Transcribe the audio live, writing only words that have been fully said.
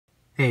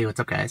Hey,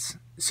 what's up guys?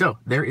 So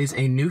there is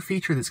a new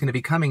feature that's going to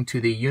be coming to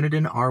the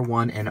Uniden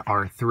R1 and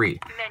R3.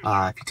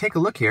 If you take a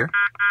look here,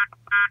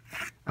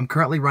 I'm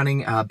currently running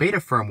beta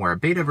firmware,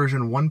 beta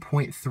version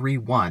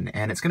 1.31,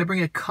 and it's going to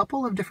bring a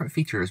couple of different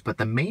features, but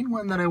the main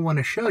one that I want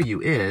to show you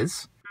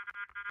is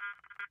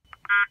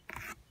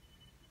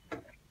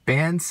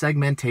band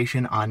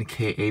segmentation on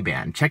KA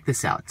band. Check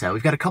this out.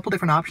 We've got a couple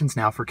different options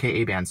now for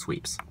KA band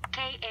sweeps.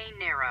 KA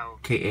narrow.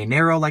 KA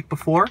narrow like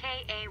before.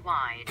 KA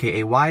wide.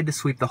 KA wide to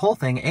sweep the whole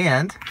thing,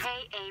 and KA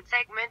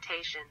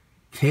segmentation.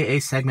 KA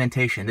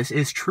segmentation. This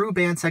is true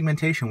band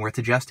segmentation where it's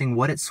adjusting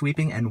what it's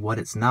sweeping and what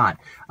it's not.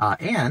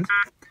 And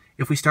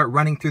if we start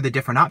running through the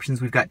different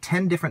options, we've got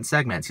 10 different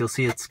segments. You'll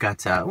see it's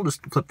got, we'll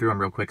just flip through them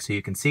real quick so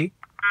you can see.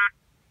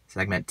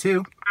 Segment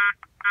 2.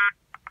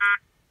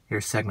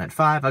 Here's segment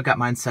 5. I've got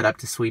mine set up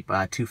to sweep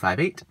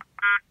 258.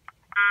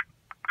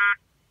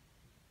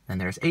 Then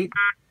there's 8.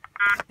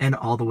 And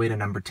all the way to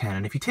number 10.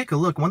 And if you take a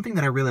look, one thing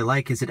that I really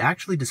like is it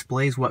actually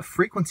displays what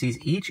frequencies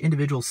each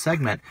individual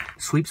segment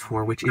sweeps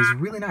for, which is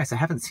really nice. I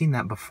haven't seen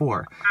that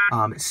before.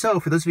 So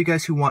for those of you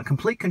guys who want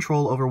complete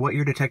control over what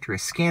your detector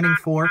is scanning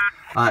for,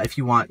 if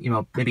you want,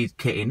 maybe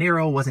KA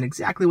narrow wasn't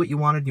exactly what you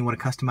wanted, you want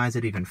to customize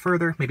it even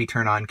further, maybe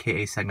turn on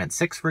KA segment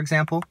 6, for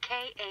example.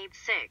 KA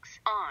 6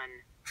 on.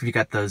 If you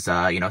got those,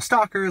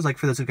 stalkers, like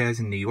for those of you guys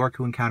in New York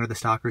who encounter the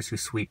stalkers who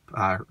sweep,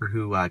 or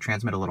who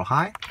transmit a little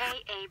high.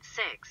 KA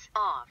 6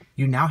 off.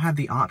 You now have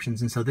the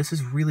options, and so this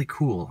is really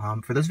cool.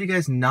 For those of you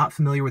guys not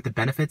familiar with the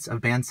benefits of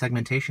band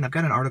segmentation, I've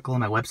got an article on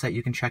my website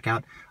you can check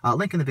out,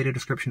 link in the video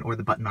description or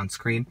the button on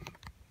screen.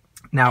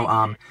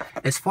 Now,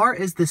 as far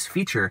as this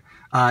feature,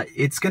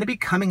 it's going to be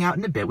coming out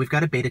in a bit. We've got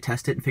to beta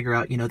test it and figure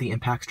out, the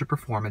impacts to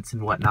performance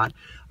and whatnot.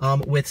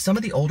 With some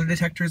of the older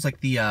detectors,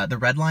 like the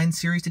Redline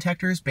series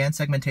detectors, band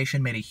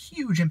segmentation made a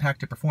huge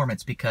impact to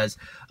performance because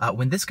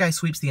when this guy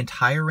sweeps the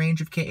entire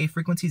range of KA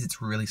frequencies,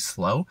 it's really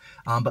slow,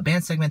 but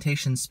band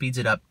segmentation speeds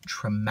it up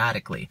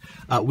dramatically.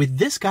 With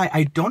this guy,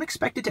 I don't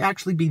expect it to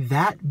actually be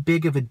that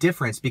big of a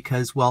difference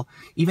because, well,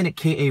 even at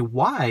KA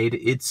wide,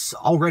 it's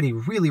already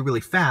really,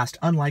 really fast,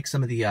 unlike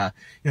some of the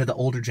the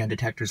older gen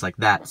detectors like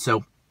that.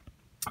 So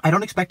I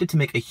don't expect it to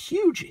make a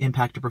huge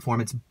impact to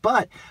performance,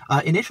 but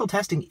initial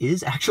testing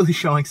is actually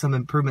showing some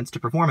improvements to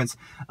performance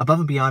above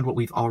and beyond what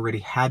we've already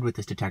had with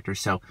this detector.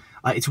 So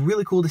it's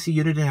really cool to see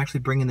Uniden actually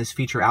bringing this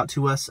feature out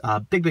to us.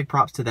 Big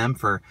props to them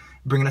for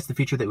bringing us the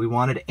feature that we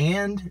wanted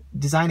and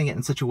designing it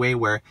in such a way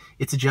where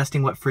it's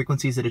adjusting what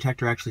frequencies the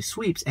detector actually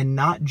sweeps and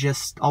not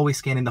just always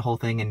scanning the whole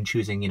thing and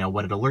choosing,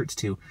 what it alerts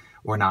to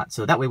or not.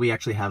 So that way we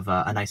actually have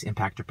a nice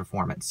impact to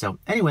performance. So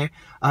anyway,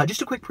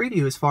 just a quick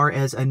preview as far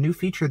as a new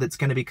feature that's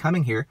going to be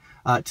coming here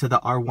to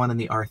the R1 and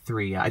the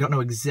R3. I don't know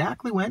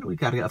exactly when. We've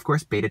got to, of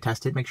course, beta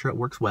test it, make sure it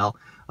works well,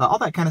 all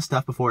that kind of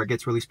stuff before it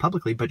gets released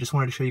publicly, but just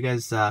wanted to show you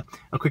guys a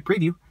quick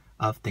preview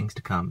of things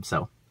to come.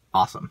 So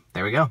awesome.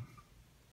 There we go.